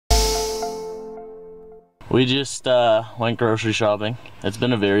We just went grocery shopping. It's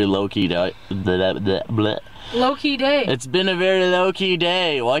been a very low-key day. Low-key day. It's been a very low-key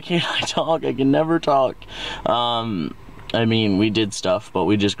day. Why can't I talk? I can never talk. I mean, we did stuff, but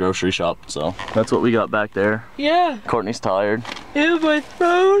we just grocery shopped, so that's what we got back there. Yeah. Courtney's tired. In my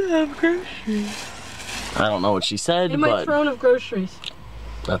throne of groceries. I don't know what she said, In my throne of groceries.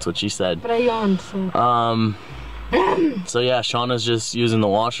 That's what she said. But I yawned, so. So yeah, Shauna's just using the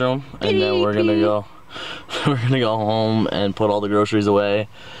washroom, and then we're gonna go home and put all the groceries away,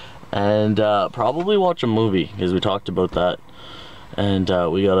 and probably watch a movie, because we talked about that, and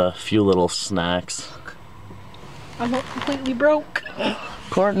we got a few little snacks. I'm not completely broke.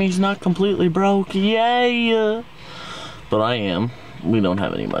 Courtney's not completely broke, yay! But I am. We don't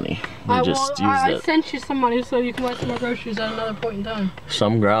have any money. I sent you some money so you can buy some more groceries at another point in time.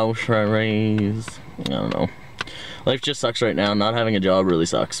 Some groceries. I don't know. Life just sucks right now. Not having a job really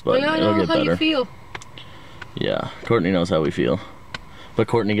sucks, but it'll get better. How you feel. Yeah, Courtney knows how we feel. But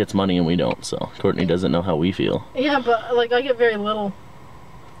Courtney gets money and we don't, so Courtney doesn't know how we feel. Yeah, but like I get very little.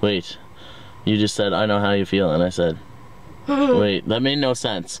 Wait, you just said I know how you feel, and I said, wait, that made no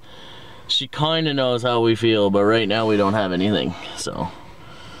sense. She kind of knows how we feel, but right now we don't have anything, so.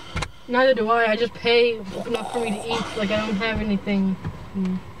 Neither do I. I just pay enough for me to eat. Like I don't have anything.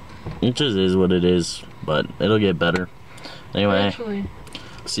 It just is what it is, but it'll get better. Anyway, actually,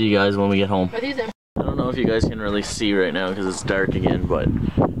 see you guys when we get home. Are these empty? I don't know if you guys can really see right now because it's dark again, but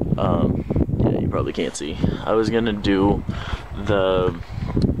yeah, you probably can't see. I was gonna do the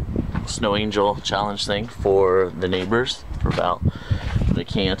Snow Angel challenge thing for the neighbors, for Val, but I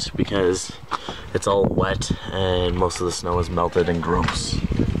can't because it's all wet and most of the snow is melted and gross.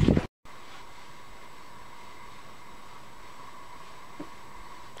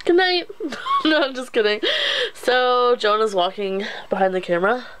 Good night. No, I'm just kidding. So Jonah's walking behind the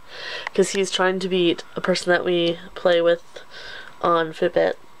camera because he's trying to beat a person that we play with on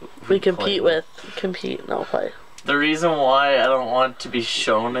Fitbit. We compete with, no play. The reason why I don't want to be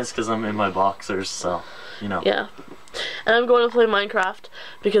shown is because I'm in my boxers, so, you know. Yeah. And I'm going to play Minecraft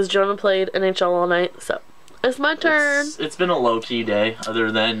because Jonah played NHL all night, so it's my turn. It's been a low-key day,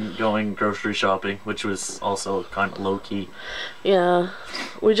 other than going grocery shopping, which was also kind of low-key. Yeah.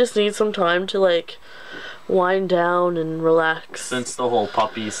 We just need some time to, like, wind down and relax. Since the whole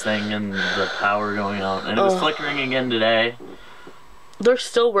puppies thing and the power going out. And it was flickering again today. They're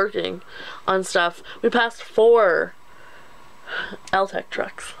still working on stuff. We passed 4 LTEC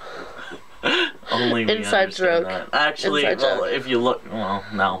trucks. Only we Inside joke. that. Actually, well, if you look, well,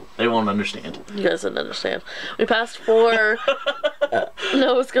 no, they won't understand. You guys didn't understand. We passed 4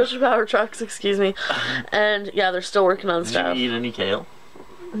 Nova Scotia Power trucks, excuse me, and yeah, they're still working on stuff. Did you eat any kale?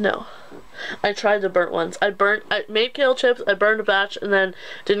 No. I tried the burnt ones. I made kale chips, I burned a batch, and then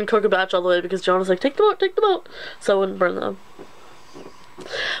didn't cook a batch all the way because John was like, take them out, so I wouldn't burn them.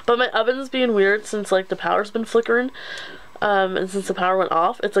 But my oven's being weird since like the power's been flickering. And since the power went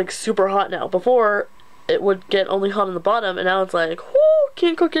off, it's like super hot now. Before, it would get only hot on the bottom, and now it's like, whoo,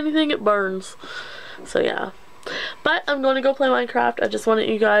 can't cook anything, it burns. So yeah. But I'm going to go play Minecraft. I just wanted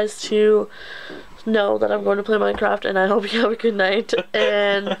you guys to know that I'm going to play Minecraft, and I hope you have a good night,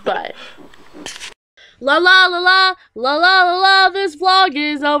 and bye. La la la la, la la la la, this vlog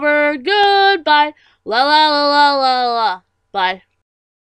is over, goodbye. La la la la la la, bye.